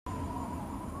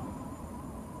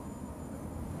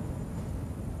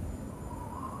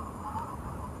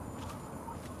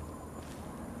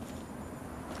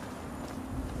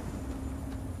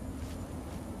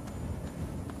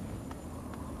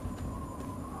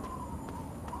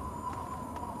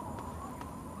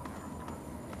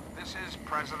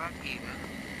President Eden,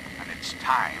 and it's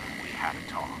time we had a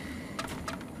talk.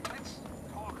 Let's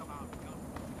talk about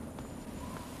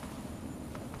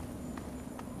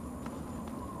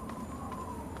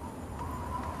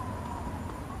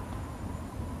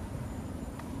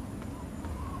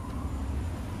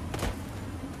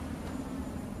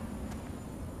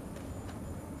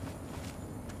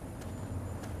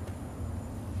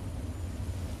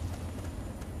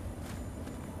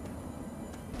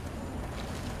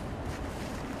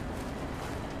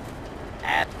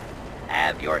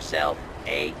Have yourself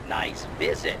a nice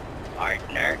visit,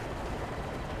 partner.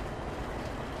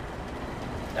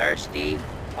 Thirsty,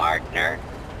 partner?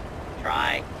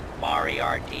 Try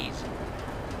Moriarty's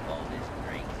coldest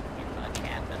drinks in the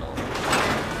capital.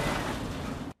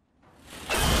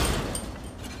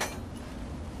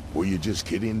 Were you just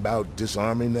kidding about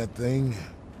disarming that thing?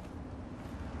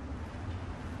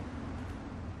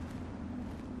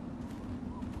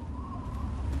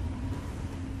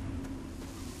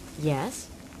 Yes?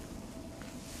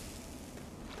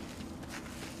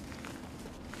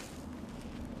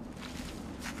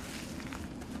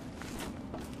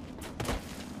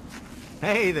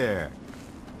 Hey there!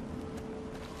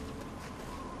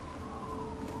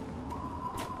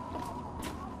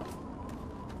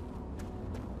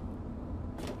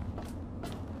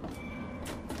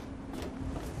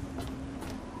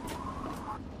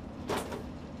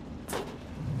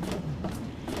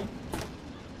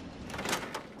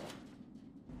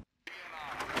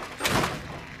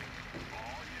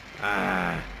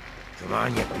 Come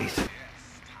on, you piece of...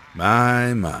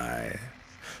 My.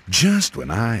 Just when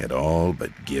I had all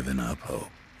but given up hope.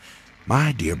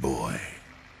 My dear boy,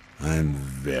 I'm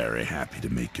very happy to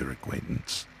make your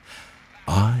acquaintance.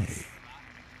 I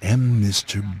am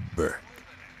Mr. Burke.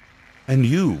 And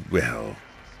you, well,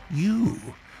 you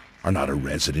are not a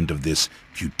resident of this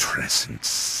putrescent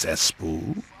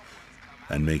cesspool.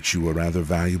 That makes you a rather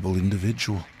valuable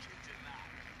individual.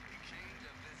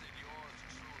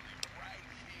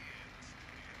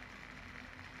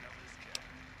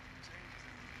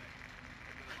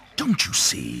 Don't you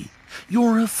see?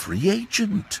 You're a free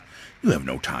agent. You have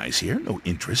no ties here, no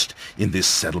interest in this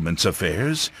settlement's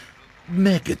affairs.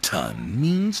 Megaton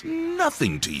means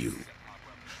nothing to you.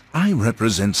 I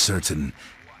represent certain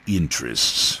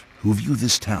interests who view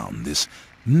this town, this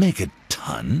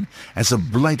Megaton, as a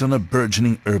blight on a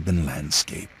burgeoning urban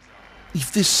landscape.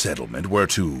 If this settlement were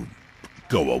to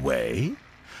go away,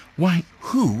 why,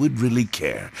 who would really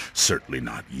care? Certainly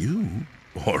not you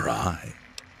or I.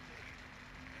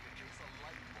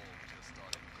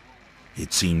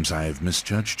 It seems I have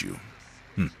misjudged you.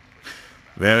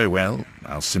 Very well,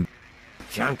 I'll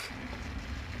Junk.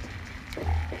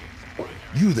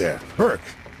 You there, Burke.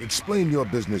 Explain your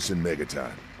business in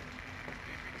Megaton.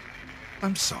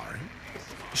 I'm sorry.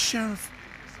 Sheriff,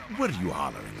 what are you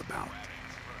hollering about?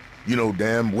 You know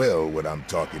damn well what I'm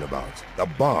talking about. The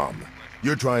bomb.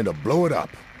 You're trying to blow it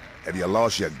up. Have you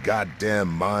lost your goddamn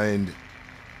mind?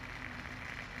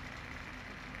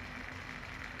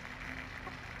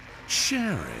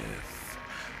 Sheriff,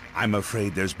 I'm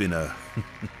afraid there's been a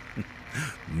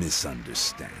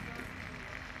misunderstanding.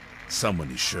 Someone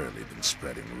has surely been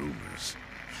spreading rumors.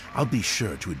 I'll be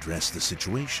sure to address the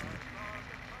situation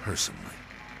personally.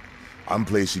 I'm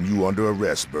placing you under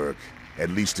arrest, Burke. At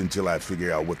least until I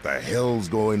figure out what the hell's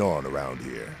going on around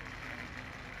here.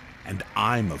 And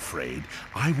I'm afraid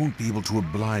I won't be able to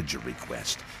oblige your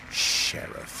request,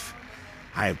 Sheriff.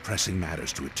 I have pressing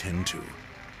matters to attend to.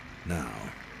 Now,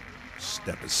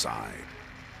 step aside.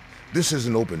 This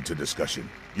isn't open to discussion.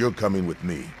 You're coming with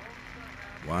me.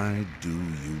 Why do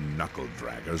you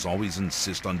knuckle-draggers always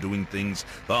insist on doing things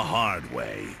the hard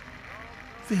way?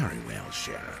 Very well,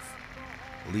 Sheriff.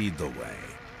 Lead the way.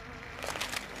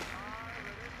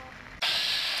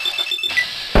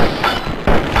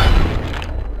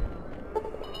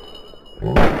 Who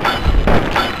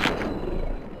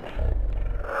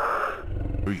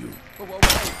are you? Whoa,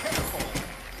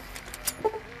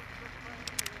 careful!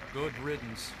 Good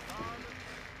riddance.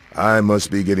 I must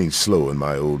be getting slow in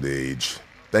my old age.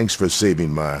 Thanks for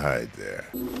saving my hide there.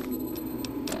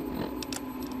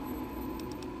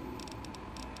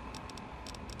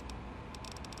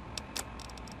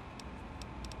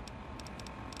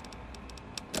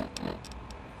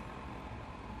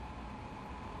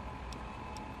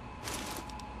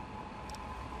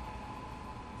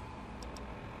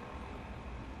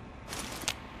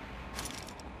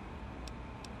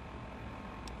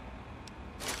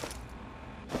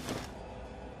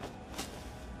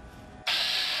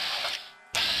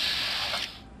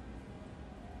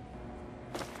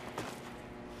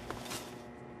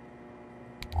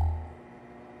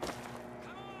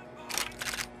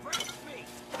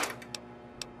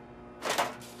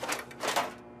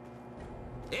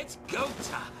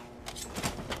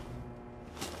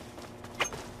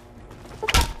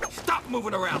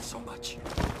 moving around so much.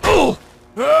 Oh!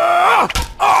 Ah!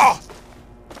 Ah!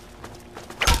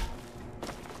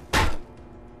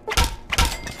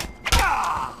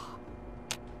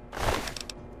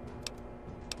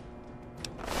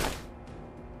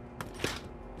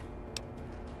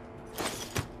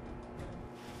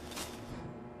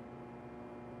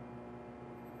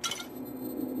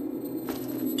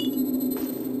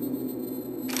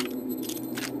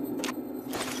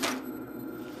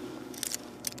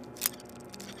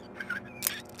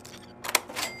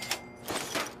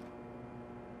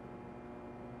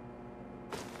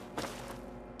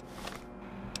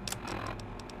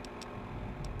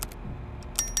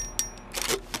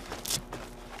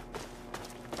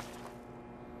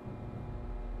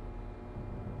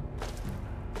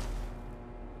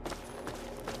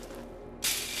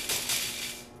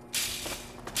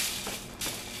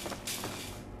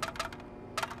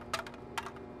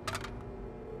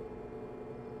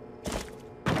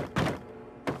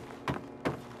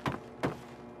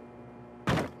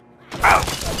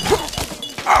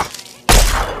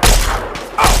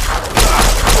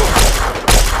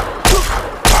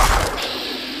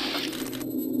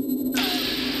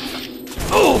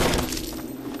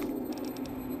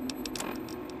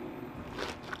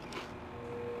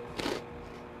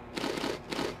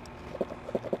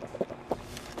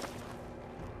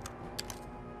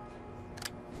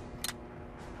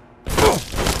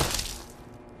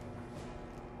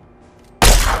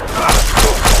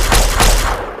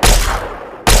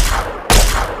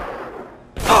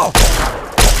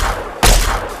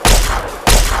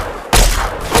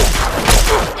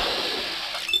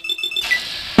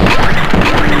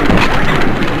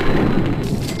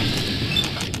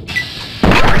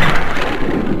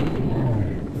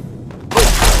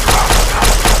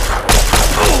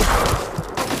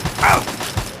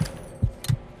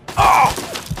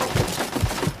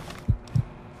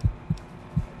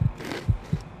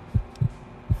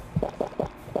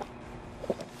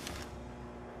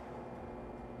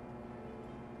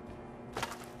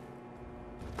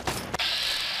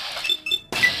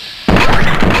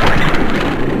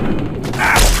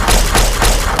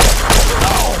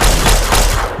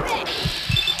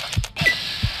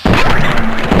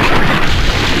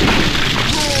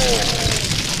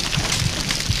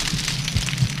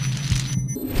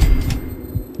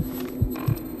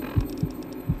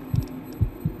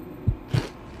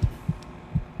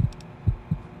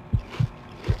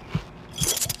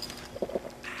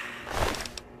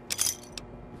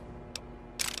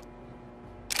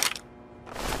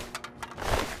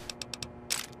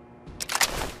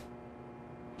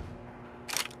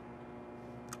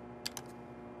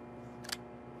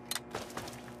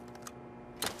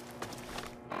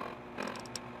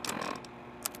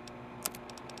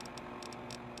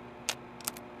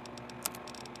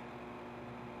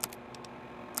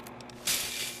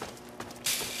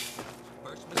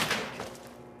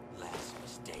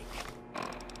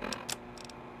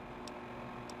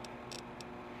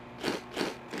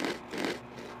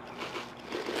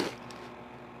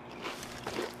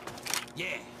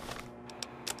 Yeah.